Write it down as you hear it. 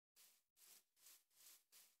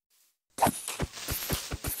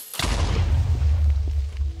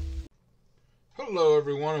Hello,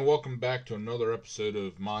 everyone, and welcome back to another episode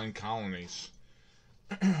of Minecolonies.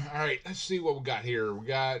 Alright, let's see what we got here. We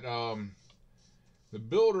got the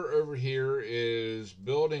builder over here is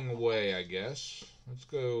building away, I guess. Let's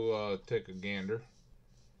go take a gander.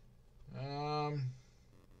 Yeah,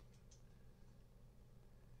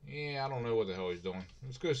 I don't know what the hell he's doing.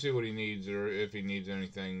 Let's go see what he needs or if he needs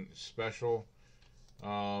anything special.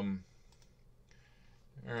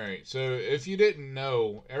 Alright, so if you didn't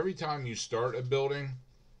know, every time you start a building,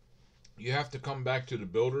 you have to come back to the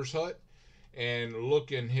builder's hut and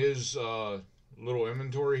look in his little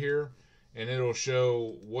inventory here, and it'll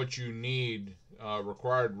show what you need,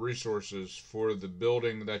 required resources for the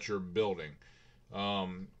building that you're building.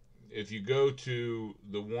 If you go to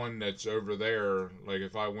the one that's over there, like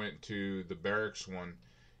if I went to the Barracks one,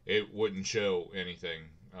 it wouldn't show anything,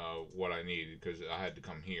 what I needed, because I had to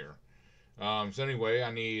come here. So anyway,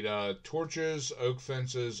 I need torches, oak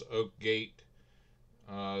fences, oak gate,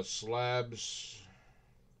 slabs.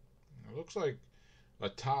 It looks like a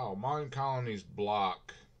tile. Minecolonies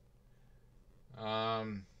block.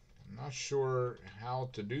 I'm not sure how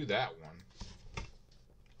to do that one.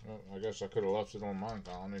 Well, I guess I could have left it on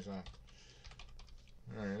Minecolonies.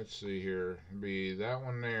 Alright, let's see here. It'd be that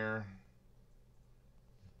one there.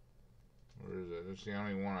 Where is it? That's the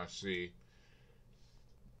only one I see.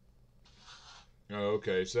 Oh,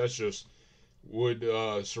 okay, so that's just wood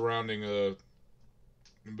surrounding a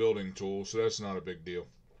building tool, so that's not a big deal.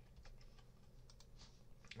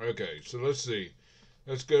 Okay, so let's see.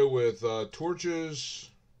 Let's go with torches.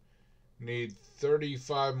 Need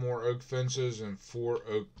 35 more oak fences and 4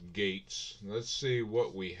 oak gates. Let's see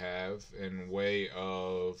what we have in way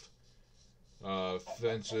of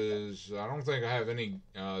fences. I don't think I have any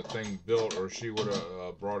thing built, or she would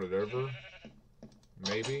have brought it over.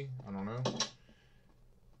 Maybe, I don't know.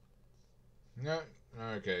 No,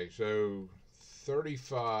 okay, so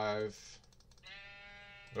 35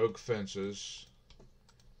 oak fences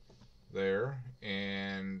there,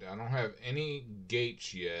 and I don't have any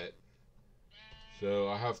gates yet, so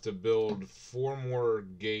I have to build 4 more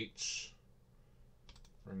gates.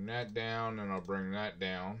 Bring that down, and I'll bring that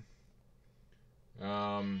down.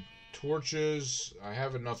 Torches, I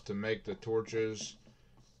have enough to make the torches.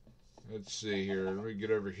 Let's see here, let me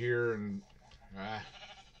get over here and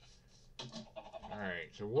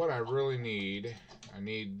alright, so what I really need, I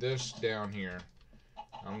need this down here.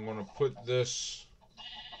 I'm going to put this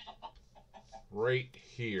right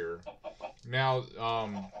here. Now,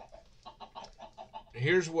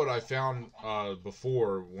 here's what I found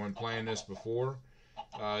before, when playing this before.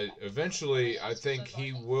 Eventually, I think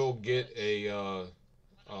he will get a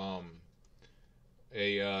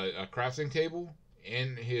crafting table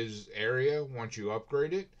in his area once you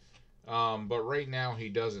upgrade it. But right now, he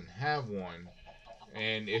doesn't have one.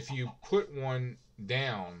 And if you put one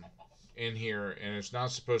down in here and it's not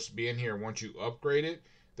supposed to be in here, once you upgrade it,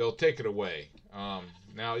 they'll take it away.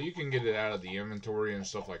 Now you can get it out of the inventory and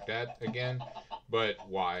stuff like that again, but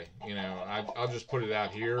why? You know, I'll just put it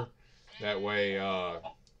out here. That way, you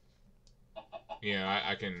know,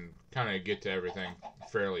 I can kind of get to everything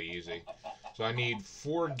fairly easy. So I need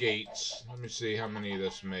 4 gates. Let me see how many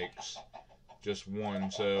this makes. Just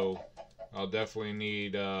 1, so I'll definitely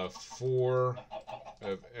need 4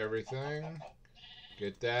 of everything.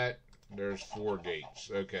 Get that. There's 4 gates.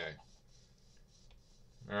 Okay.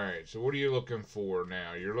 Alright, so what are you looking for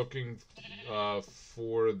now? You're looking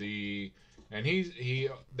for the... And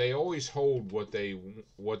they always hold what they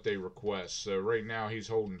request. So right now he's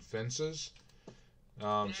holding fences.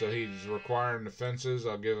 So he's requiring the fences.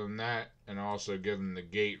 I'll give him that, and I'll also give him the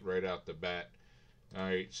gate right out the bat.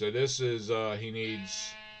 Alright, so this is, he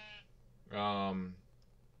needs 7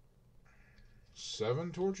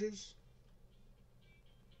 torches?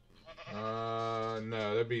 No,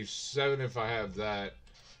 that'd be 7 if I have that.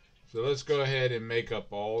 So let's go ahead and make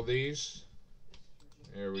up all these.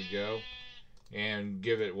 There we go. And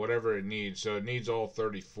give it whatever it needs. So it needs all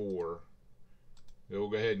 34. So we'll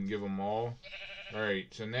go ahead and give them all.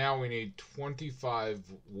 Alright, so now we need 25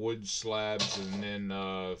 wood slabs and then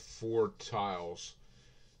 4 tiles.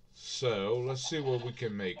 So let's see what we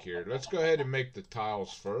can make here. Let's go ahead and make the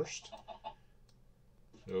tiles first.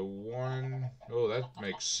 So 1, oh, that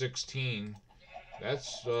makes 16.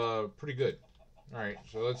 That's pretty good. Alright,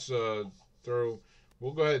 so let's we'll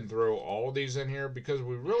go ahead and throw all these in here because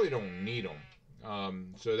we really don't need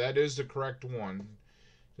them. So that is the correct one.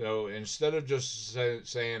 So instead of just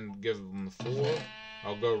saying give them 4,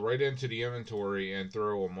 I'll go right into the inventory and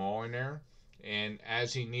throw them all in there. And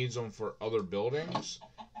as he needs them for other buildings,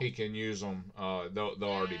 he can use them. They'll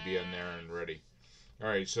already be in there and ready.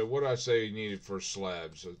 Alright, so what did I say you needed for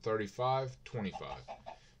slabs? So 35, 25.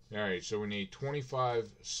 Alright, so we need 25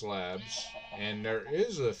 slabs. And there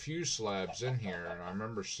is a few slabs in here, and I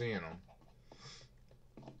remember seeing them.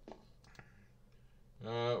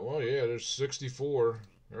 Well, yeah, there's 64.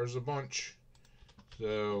 There's a bunch.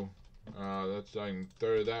 So, I can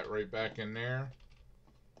throw that right back in there.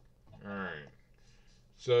 Alright.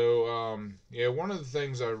 So, yeah, one of the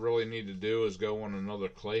things I really need to do is go on another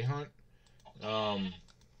clay hunt.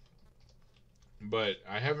 But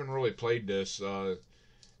I haven't really played this.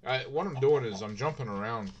 What I'm doing is I'm jumping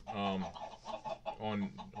around on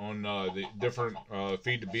the different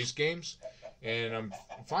Feed the Beast games, and I'm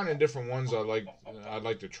finding different ones I'd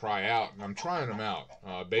like to try out, and I'm trying them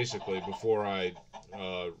out basically before I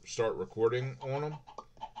start recording on them.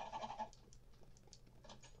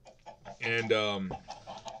 And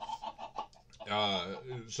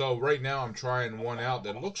so right now I'm trying one out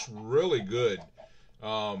that looks really good.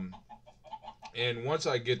 And once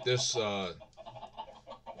I get this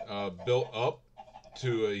built up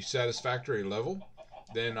to a satisfactory level,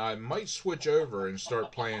 then I might switch over and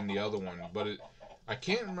start playing the other one. But I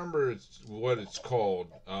can't remember what it's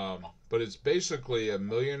called. But it's basically a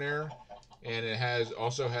millionaire, and it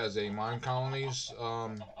also has a Minecolonies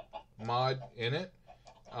mod in it.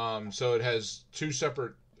 So it has two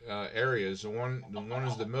separate areas. The one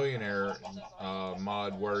is the millionaire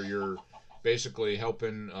mod, where you're basically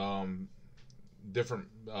helping different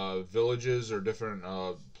villages or different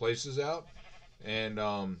places out, and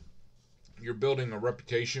you're building a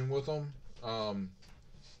reputation with them.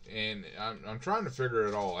 And I'm trying to figure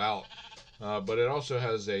it all out. But it also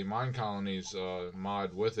has a Minecolonies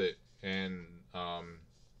mod with it, and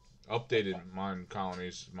updated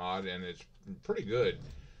Minecolonies mod, and it's pretty good.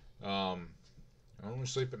 I only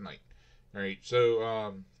sleep at night. All right,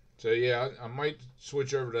 so yeah, I might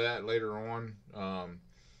switch over to that later on.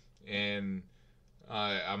 And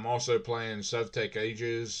I'm also playing Sevtech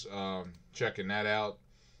Ages, checking that out,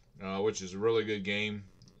 which is a really good game.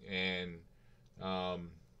 And so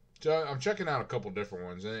I'm checking out a couple different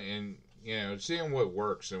ones, and you know, seeing what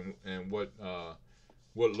works and what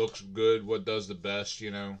looks good, what does the best,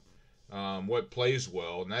 you know, what plays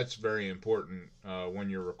well, and that's very important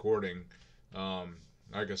when you're recording.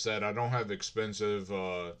 Like I said, I don't have expensive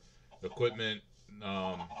equipment,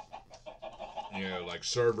 you know, like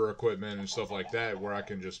server equipment and stuff like that, where I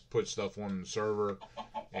can just put stuff on the server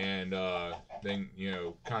and then, you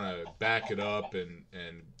know, kind of back it up and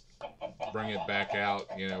bring it back out,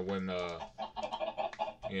 you know, when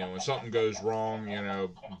something goes wrong, you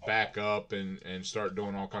know, back up and start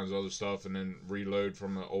doing all kinds of other stuff, and then reload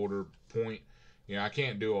from an older point. You know, I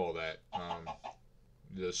can't do all that.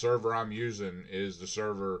 The server I'm using is the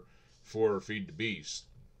server for Feed the Beast,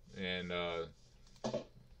 and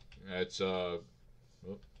that's you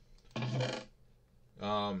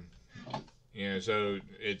know, so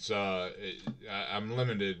it's I'm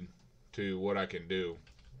limited to what I can do.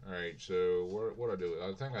 All right, so what I do?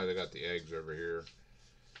 I think I got the eggs over here.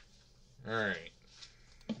 All right,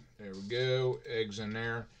 there we go. Eggs in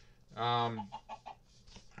there.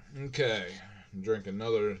 Okay, drink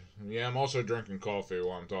another. Yeah, I'm also drinking coffee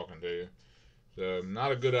while I'm talking to you. So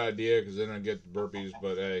not a good idea, because then I get the burpees.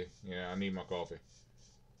 But hey, yeah, I need my coffee.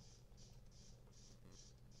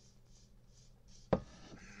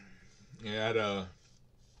 Yeah, I had a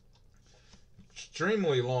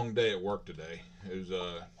extremely long day at work today. It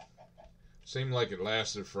was seemed like it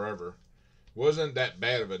lasted forever. Wasn't that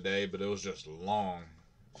bad of a day, but it was just long.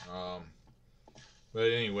 But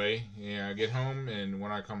anyway, yeah, I get home, and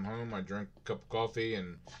when I come home, I drink a cup of coffee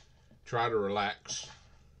and try to relax.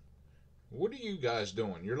 What are you guys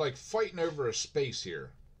doing? You're like fighting over a space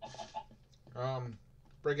here.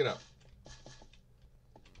 Break it up.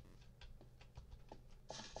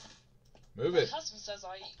 Move it. My husband says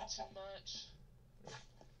I eat too much.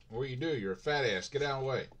 What you do? You're a fat ass. Get out of the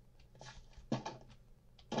way.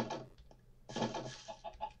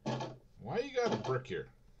 Why you got a brick here?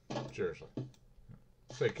 Seriously.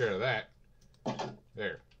 Take care of that.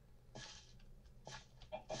 There.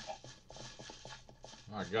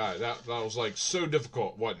 My God, that was like so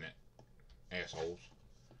difficult, wasn't it? Assholes.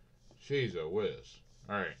 She's a whiz.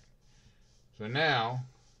 Alright. So now,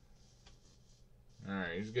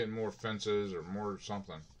 alright, he's getting more fences or more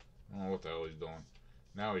something. I don't know what the hell he's doing.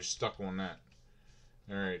 Now he's stuck on that.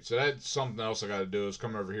 Alright, so that's something else I got to do, is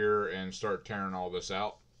come over here and start tearing all this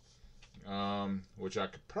out. Which I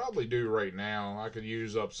could probably do right now. I could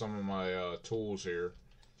use up some of my tools here.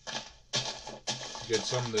 Get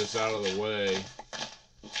some of this out of the way.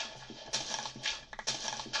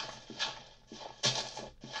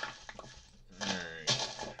 Alright,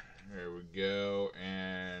 there we go. And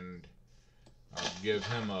give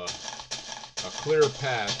him a clear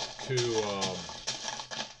path to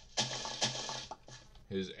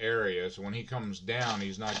his area, so when he comes down,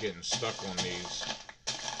 he's not getting stuck on these.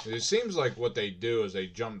 It seems like what they do is they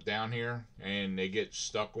jump down here and they get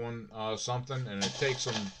stuck on something, and it takes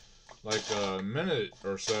them like a minute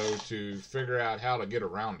or so to figure out how to get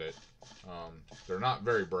around it. They're not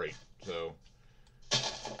very bright, so.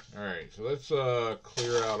 Alright, so let's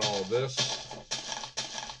clear out all this.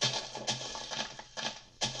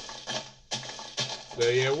 So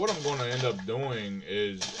yeah, what I'm going to end up doing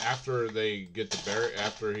is after they get the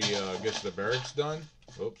after he gets the barracks done,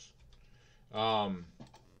 oops. I'm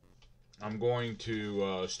going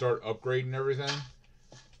to start upgrading everything.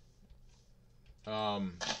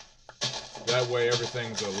 That way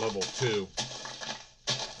everything's a level 2.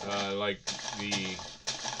 Like the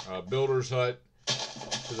builder's hut.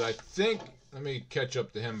 Because I think, let me catch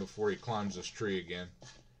up to him before he climbs this tree again.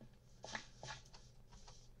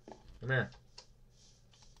 Come here.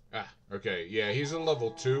 Ah, okay. Yeah, he's a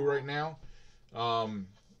level 2 right now.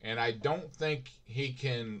 And I don't think he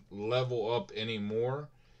can level up anymore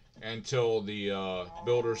until the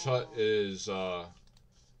builder's hut is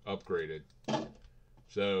upgraded.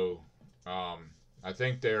 So, I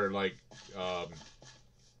think they're like,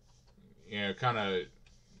 you know, kind of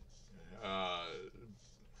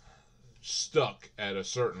stuck at a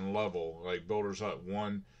certain level. Like Builder's Hut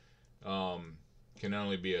 1 can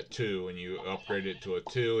only be a 2, and you upgrade it to a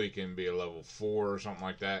 2, it can be a level 4 or something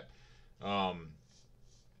like that.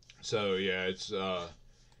 So yeah, it's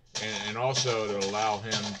and also to allow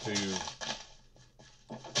him to,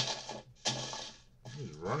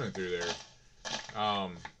 he's running through there.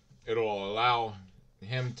 It'll allow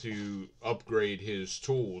him to upgrade his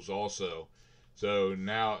tools also. So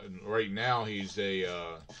now, right now, he's a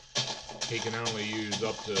he can only use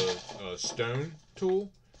up to a stone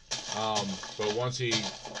tool. But once he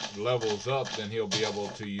levels up, then he'll be able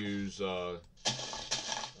to use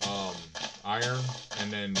iron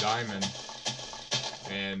and then diamond,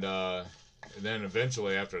 and then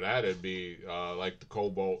eventually after that it'd be like the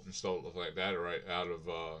cobalt and stuff like that, right out of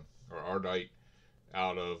or ardite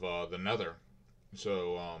out of the nether.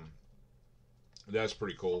 So that's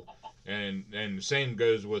pretty cool. And the same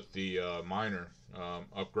goes with the miner.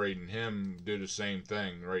 Upgrading him, do the same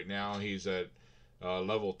thing. Right now he's at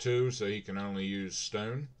level 2, so he can only use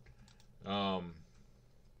stone.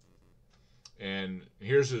 And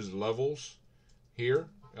here's his levels here.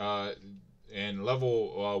 And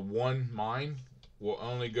level 1 mine will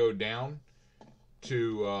only go down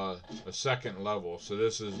to a second level. So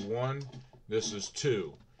this is 1, this is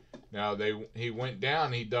 2. Now he went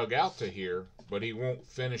down, he dug out to here, but he won't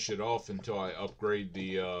finish it off until I upgrade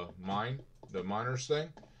the miner's thing.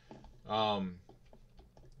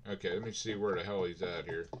 Okay, let me see where the hell he's at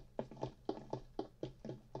here.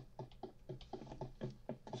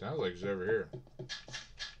 Sounds like he's over here.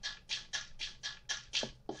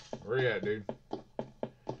 Where you at, dude?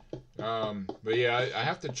 But yeah, I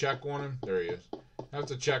have to check on him. There he is. I have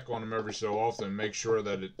to check on him every so often, make sure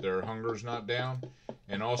that their hunger's not down,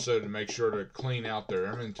 and also to make sure to clean out their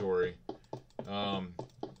inventory.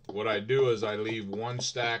 What I do is I leave 1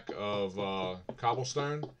 stack of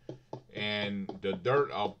cobblestone, and the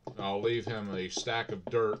dirt, I'll leave him a stack of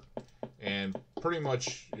dirt, and pretty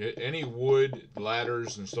much any wood,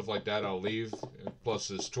 ladders, and stuff like that I'll leave, plus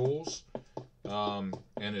his tools,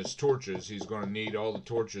 and his torches. He's going to need all the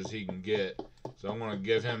torches he can get, so I'm going to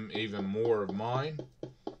give him even more of mine.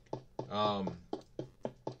 I'm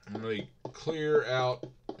going to clear out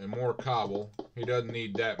and more cobble. He doesn't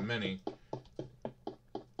need that many.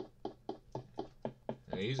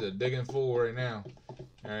 He's a digging fool right now.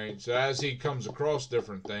 Alright, so as he comes across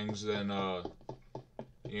different things, then,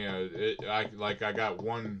 you know, I got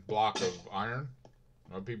 1 block of iron.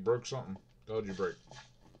 I hope he broke something. Told you break.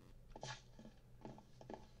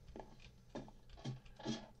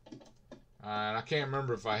 And I can't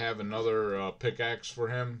remember if I have another pickaxe for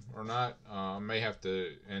him or not. I may have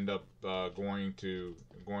to end up going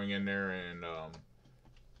in there and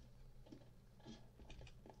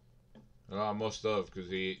I must have, because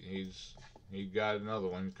he got another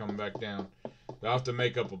one coming back down. But I'll have to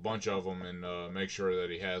make up a bunch of them and make sure that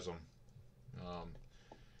he has them.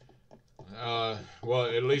 Well,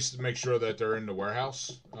 at least make sure that they're in the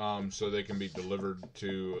warehouse, so they can be delivered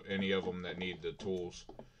to any of them that need the tools.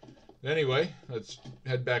 Anyway, let's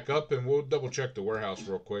head back up and we'll double check the warehouse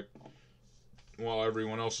real quick while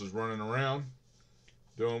everyone else is running around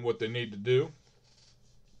doing what they need to do.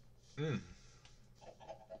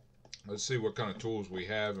 Let's see what kind of tools we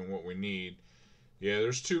have and what we need. Yeah,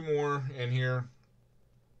 there's 2 more in here,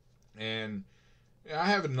 and I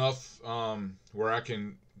have enough where I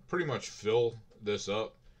can pretty much fill this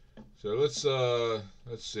up. So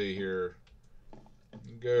let's see here.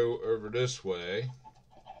 Go over this way.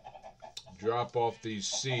 Drop off these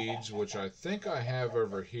seeds, which I think I have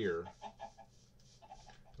over here.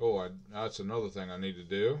 Oh, that's another thing I need to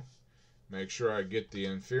do. Make sure I get the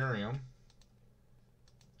inferium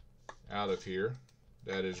out of here.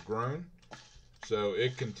 That is grown. So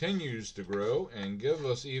it continues to grow and give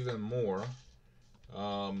us even more.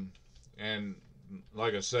 And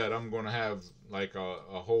like I said, I'm going to have like a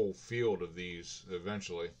whole field of these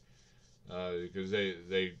eventually, because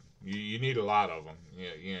you need a lot of them.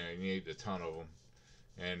 You need a ton of them.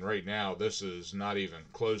 And right now, this is not even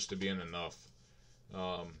close to being enough.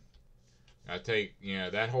 I take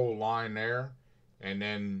that whole line there, and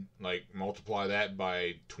then like multiply that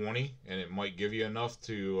by 20, and it might give you enough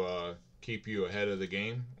to keep you ahead of the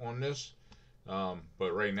game on this.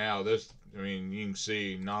 But right now, this, I mean, you can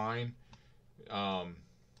see 9.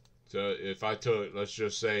 So if I took, let's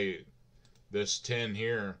just say, this 10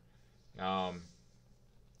 here,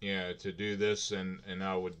 to do this, and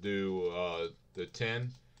I would do the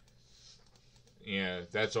 10.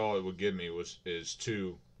 That's all it would give me is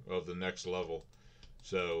 2 of the next level.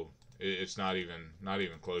 So it's not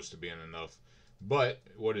even close to being enough. But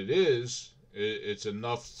what it is, it's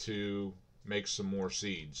enough to make some more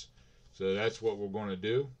seeds. So that's what we're going to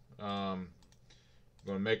do. I'm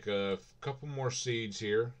going to make a couple more seeds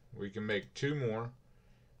here. We can make 2 more,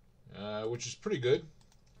 which is pretty good.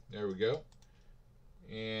 There we go.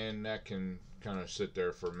 And that can kind of sit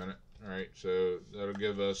there for a minute. Alright, so that'll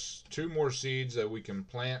give us 2 more seeds that we can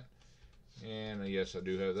plant. And yes, I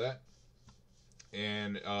do have that.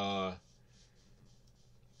 And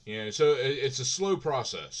so it's a slow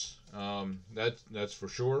process. That's for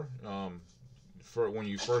sure. For when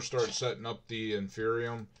you first start setting up the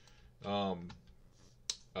inferium, God,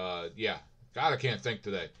 I can't think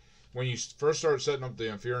today. When you first start setting up the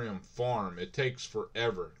inferium farm, it takes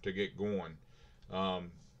forever to get going.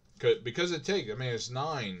 Because it's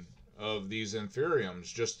 9 of these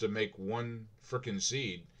inferiums just to make one freaking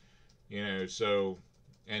seed. So,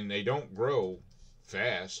 and they don't grow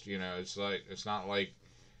fast. It's not like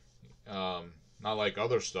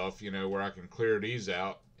other stuff. Where I can clear these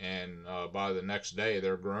out and by the next day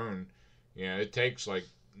they're grown. It takes like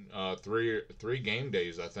three game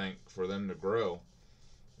days, I think, for them to grow.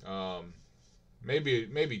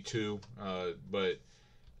 Maybe 2, but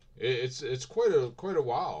it's quite a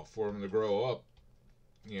while for them to grow up.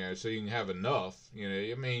 So you can have enough.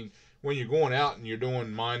 When you're going out and you're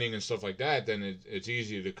doing mining and stuff like that, then it's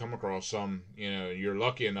easy to come across some. You're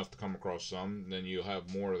lucky enough to come across some, then you'll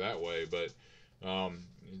have more that way. But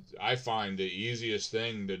I find the easiest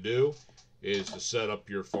thing to do is to set up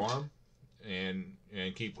your farm and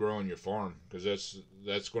keep growing your farm, because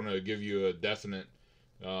that's going to give you a definite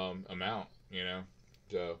amount.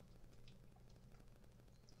 So.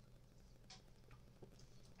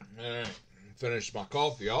 Alright, finish my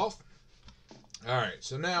coffee off. Alright,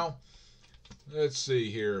 so now, let's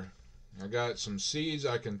see here. I got some seeds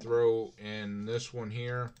I can throw in this one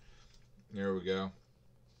here. There we go.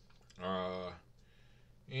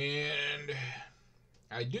 And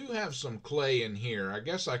I do have some clay in here. I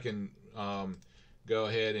guess I can go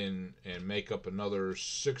ahead and make up another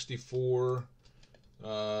 64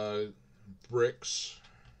 bricks.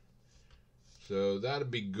 So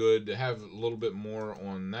that'd be good to have a little bit more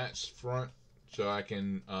on that front, so I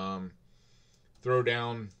can throw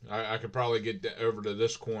down. I could probably get over to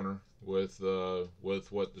this corner with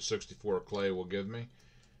what the 64 clay will give me.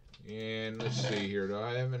 And let's see here. Do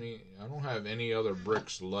I have any? I don't have any other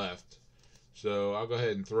bricks left, so I'll go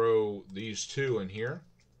ahead and throw these 2 in here,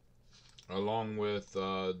 along with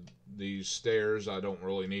these stairs I don't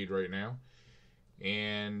really need right now.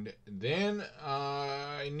 And then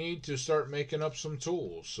I need to start making up some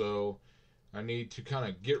tools. So I need to kind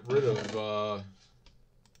of get rid of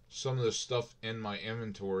some of the stuff in my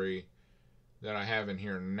inventory that I have in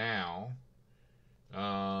here now.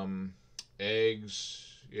 Eggs.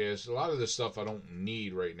 Yes, a lot of this stuff I don't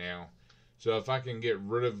need right now. So if I can get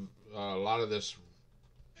rid of a lot of this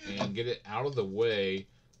and get it out of the way,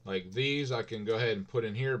 like these, I can go ahead and put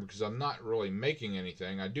in here because I'm not really making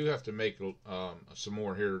anything. I do have to make some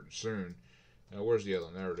more here soon. Where's the other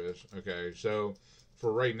one? There it is. Okay, so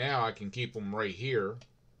for right now, I can keep them right here,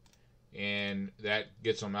 and that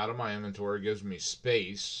gets them out of my inventory, gives me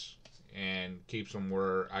space, and keeps them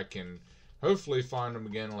where I can hopefully find them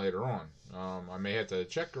again later on. I may have to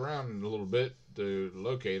check around a little bit to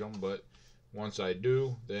locate them, but once I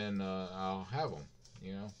do, then I'll have them.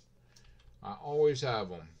 I always have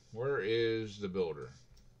them. Where is the builder?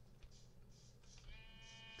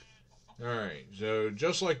 Alright, so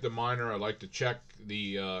just like the miner, I like to check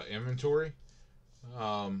the inventory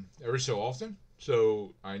every so often.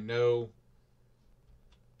 So I know.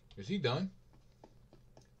 Is he done?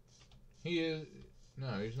 He is.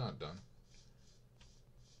 No, he's not done.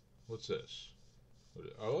 What's this?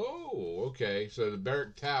 Oh, okay. So the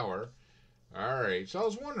Barrack Tower. Alright, so I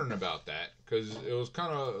was wondering about that because it was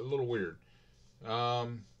kind of a little weird.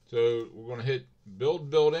 So we're going to hit build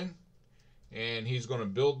building, and he's going to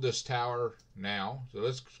build this tower now. So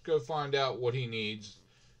let's go find out what he needs.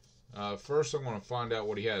 First, I'm going to find out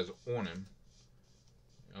what he has on him.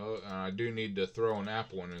 Oh, I do need to throw an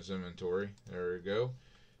apple in his inventory. There we go.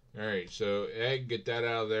 Alright, so egg, get that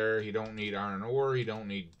out of there. He don't need iron ore. He don't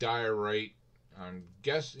need diorite. I'm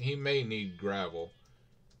guessing he may need gravel.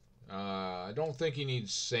 I don't think he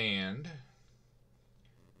needs sand.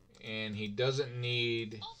 And he doesn't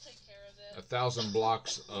need I'll take care of it. 1,000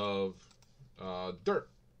 blocks of dirt.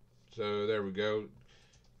 So there we go.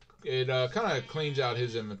 It kind of cleans out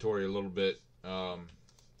his inventory a little bit.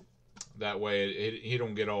 That way he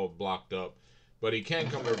don't get all blocked up. But he can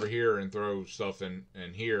come over here and throw stuff in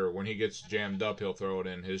here. When he gets jammed up, he'll throw it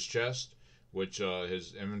in his chest, which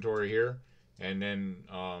his inventory here. And then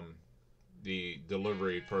the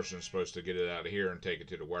delivery person is supposed to get it out of here and take it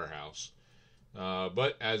to the warehouse.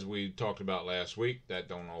 But as we talked about last week, that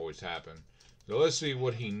don't always happen. So let's see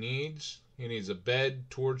what he needs. He needs a bed,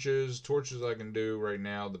 torches. Torches I can do right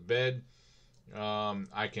now. The bed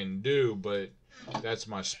I can do, but that's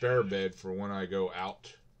my spare bed for when I go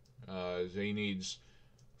out. So he needs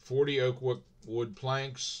 40 oak wood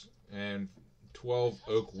planks and 12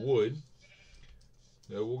 oak wood.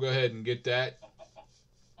 So we'll go ahead and get that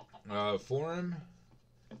for him.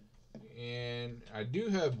 And I do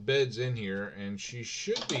have beds in here, and she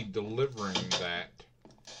should be delivering that.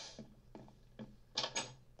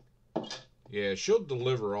 Yeah, she'll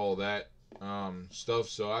deliver all that stuff,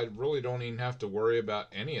 so I really don't even have to worry about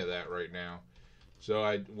any of that right now.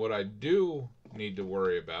 So what I do need to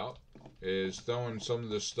worry about is throwing some of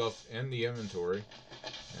this stuff in the inventory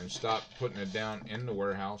and stop putting it down in the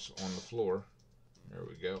warehouse on the floor. There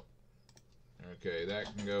we go. Okay,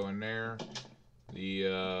 that can go in there.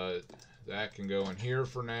 That can go in here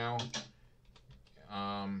for now.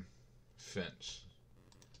 Fence.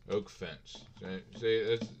 Oak fence.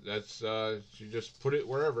 See, that's she just put it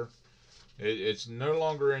wherever. It's no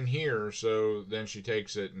longer in here, so then she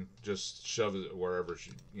takes it and just shoves it wherever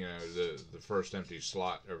she, the first empty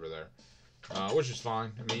slot over there, which is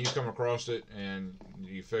fine. I mean, you come across it and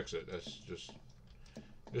you fix it. That's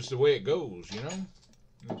just the way it goes,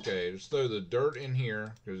 Okay, let's throw the dirt in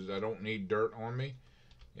here because I don't need dirt on me,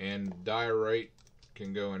 and diorite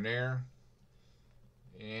can go in there.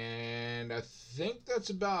 And I think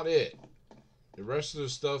that's about it. The rest of the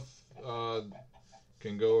stuff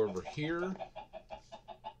can go over here.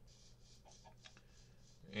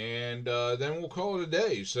 And then we'll call it a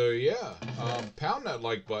day. So yeah, pound that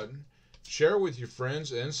like button, share with your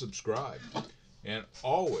friends, and subscribe. And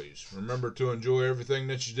always remember to enjoy everything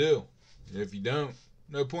that you do. If you don't,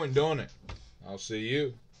 no point in doing it. I'll see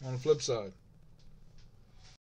you on the flip side.